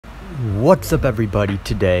What's up everybody,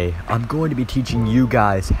 today I'm going to be teaching you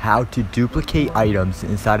guys how to duplicate items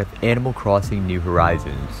inside of Animal Crossing New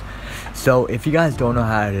Horizons. So if you guys don't know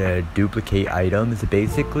how to duplicate items,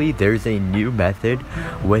 basically there's a new method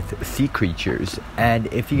with sea creatures, and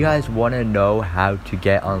if you guys want to know how to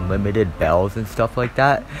get unlimited bells and stuff like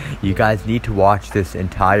that, you guys need to watch this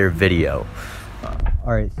entire video.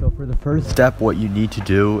 Alright, so for the first step, what you need to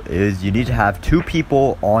do is you need to have 2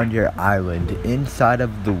 people on your island inside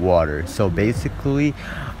of the water. So basically,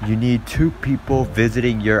 you need 2 people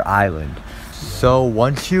visiting your island. So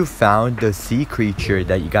once you've found the sea creature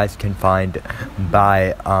that you guys can find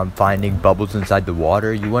by finding bubbles inside the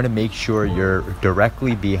water, you want to make sure you're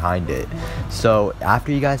directly behind it. So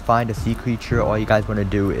after you guys find a sea creature, all you guys want to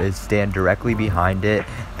do is stand directly behind it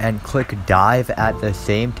and click dive at the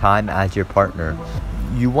same time as your partner.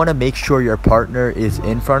 You want to make sure your partner is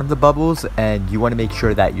in front of the bubbles, and you want to make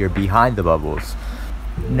sure that you're behind the bubbles.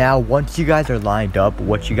 Now, once you guys are lined up,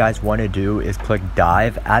 what you guys want to do is click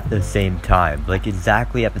dive at the same time, like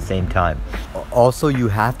exactly at the same time. Also, you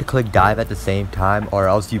have to click dive at the same time or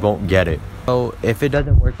else you won't get it. So if it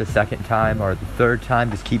doesn't work the second time or the third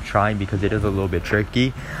time, just keep trying because it is a little bit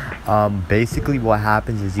tricky. Basically what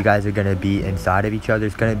happens is you guys are going to be inside of each other.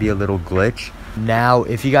 It's going to be a little glitch. Now,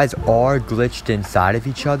 if you guys are glitched inside of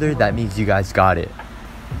each other, that means you guys got it.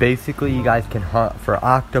 Basically, you guys can hunt for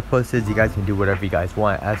octopuses, you guys can do whatever you guys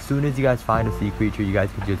want. As soon as you guys find a sea creature, you guys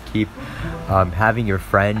can just keep having your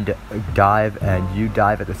friend dive and you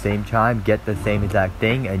dive at the same time, get the same exact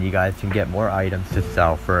thing, and you guys can get more items to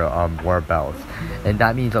sell for more bells. And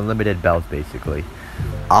that means unlimited bells, basically.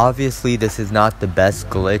 Obviously, this is not the best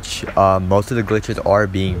glitch. Most of the glitches are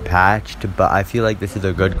being patched, but I feel like this is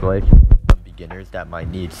a good glitch that might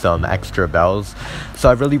need some extra bells. So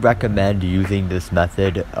I really recommend using this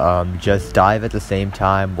method. Just dive at the same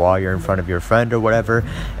time while you're in front of your friend or whatever,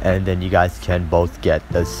 and then you guys can both get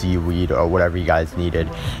the seaweed or whatever you guys needed,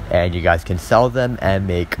 and you guys can sell them and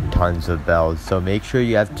make tons of bells. So make sure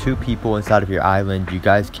you have 2 people inside of your island. You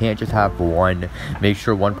guys can't just have one. Make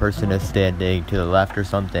sure one person is standing to the left or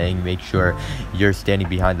something. Make sure you're standing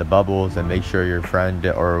behind the bubbles, and make sure your friend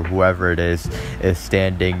or whoever it is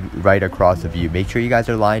standing right across of you. Make sure you guys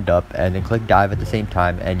are lined up and then click dive at the same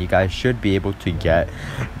time, and you guys should be able to get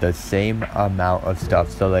the same amount of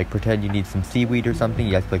stuff. So like, pretend you need some seaweed or something,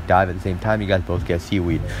 you guys click dive at the same time, you guys both get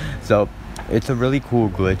seaweed. So it's a really cool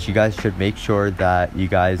glitch. You guys should make sure that you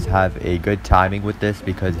guys have a good timing with this,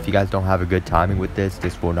 because if you guys don't have a good timing with this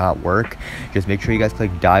will not work. Just make sure you guys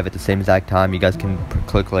click dive at the same exact time. You guys can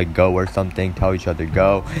click like go or something, tell each other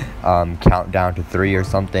go, count down to 3 or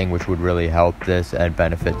something, which would really help this and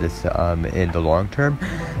benefit this in the long term.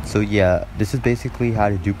 So yeah, this is basically how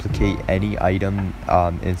to duplicate any item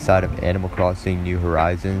inside of Animal Crossing New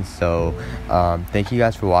Horizons. So thank you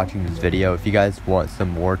guys for watching this video. If you guys want some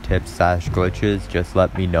more tips / glitches, just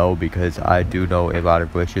let me know, because I do know a lot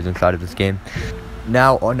of glitches inside of this game.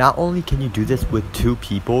 Now, not only can you do this with 2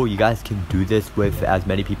 people, you guys can do this with as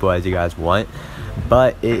many people as you guys want,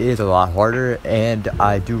 but it is a lot harder, and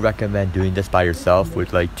I do recommend doing this by yourself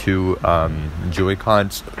with like 2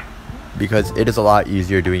 Joy-Cons, because it is a lot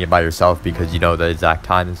easier doing it by yourself because you know the exact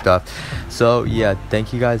time and stuff. So yeah,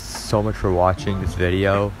 thank you guys so much for watching this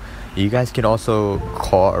video. You guys can also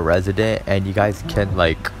call a resident, and you guys can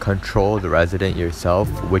like control the resident yourself,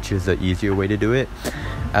 which is the easier way to do it.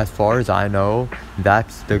 As far as I know,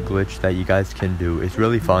 that's the glitch that you guys can do. It's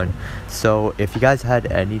really fun. So if you guys had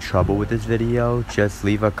any trouble with this video, just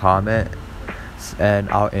leave a comment and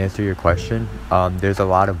I'll answer your question. There's a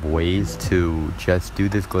lot of ways to just do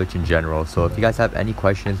this glitch in general. So if you guys have any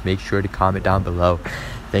questions, make sure to comment down below.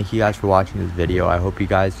 Thank you guys for watching this video. I hope you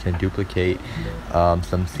guys can duplicate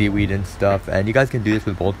some seaweed and stuff, and you guys can do this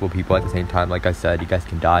with multiple people at the same time. Like I said, you guys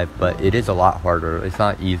can dive, but it is a lot harder. It's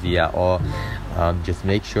not easy at all. Just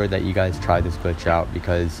make sure that you guys try this glitch out,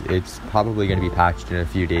 because it's probably going to be patched in a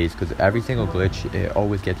few days, because every single glitch, it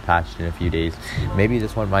always gets patched in a few days. Maybe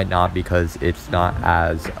this one might not, because it's not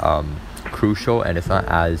as crucial and it's not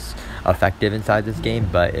as effective inside this game,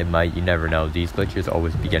 but it might. You never know. These glitches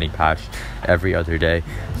always be getting patched every other day.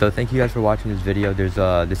 So thank you guys for watching this video.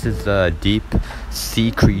 This is a deep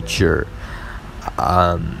sea creature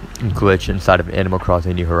glitch inside of Animal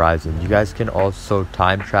Crossing New Horizons. You guys can also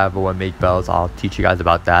time travel and make bells. I'll teach you guys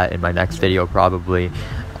about that in my next video probably.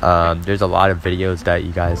 There's a lot of videos that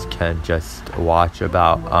you guys can just watch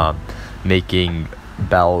about making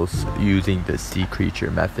bells using the sea creature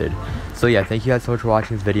method. So yeah, thank you guys so much for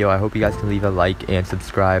watching this video. I hope you guys can leave a like and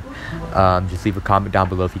subscribe. Just leave a comment down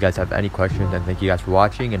below if you guys have any questions, and thank you guys for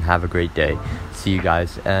watching, and have a great day. See you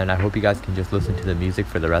guys, and I hope you guys can just listen to the music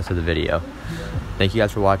for the rest of the video. Thank you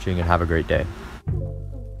guys for watching and have a great day.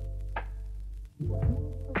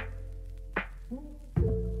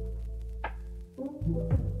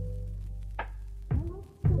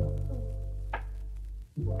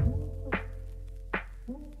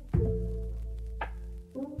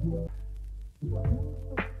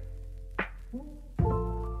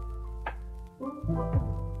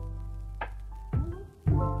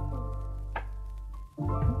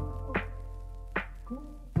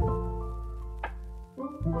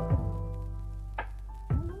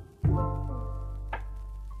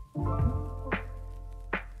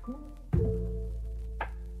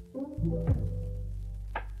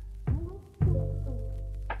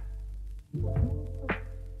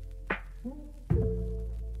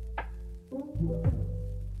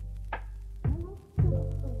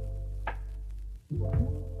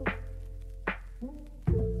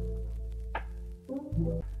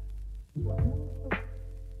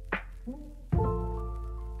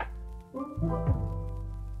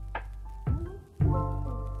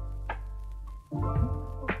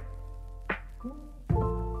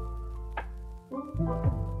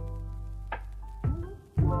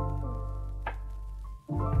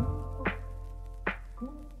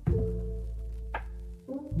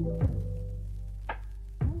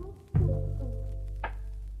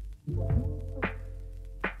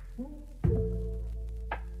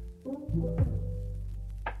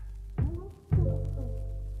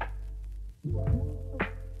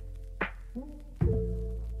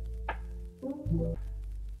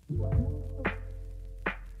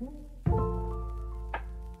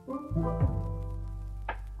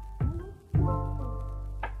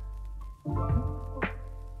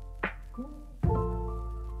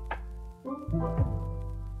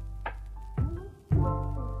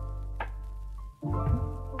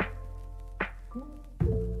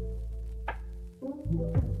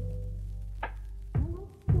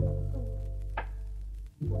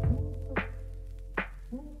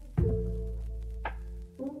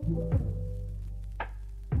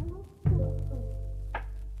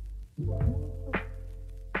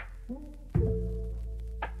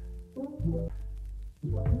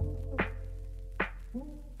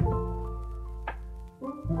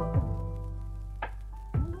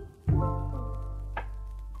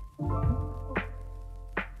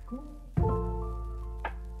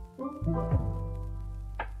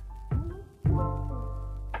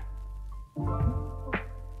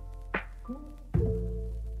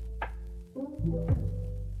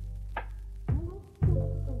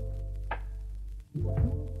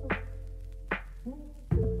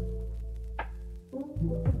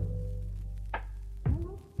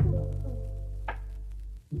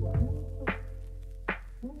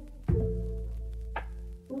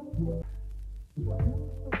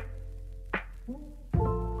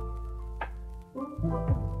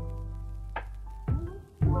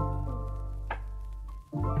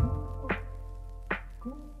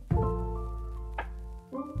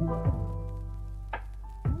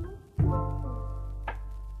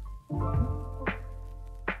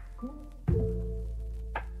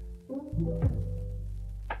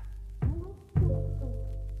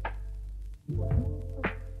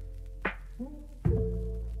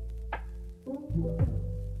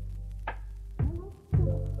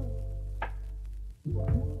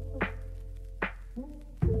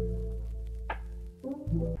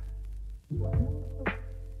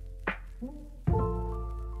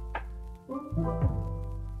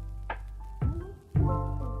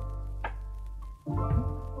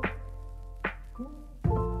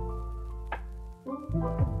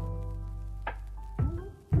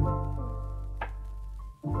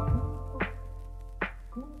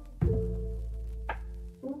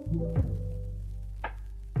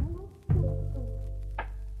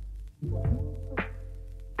 You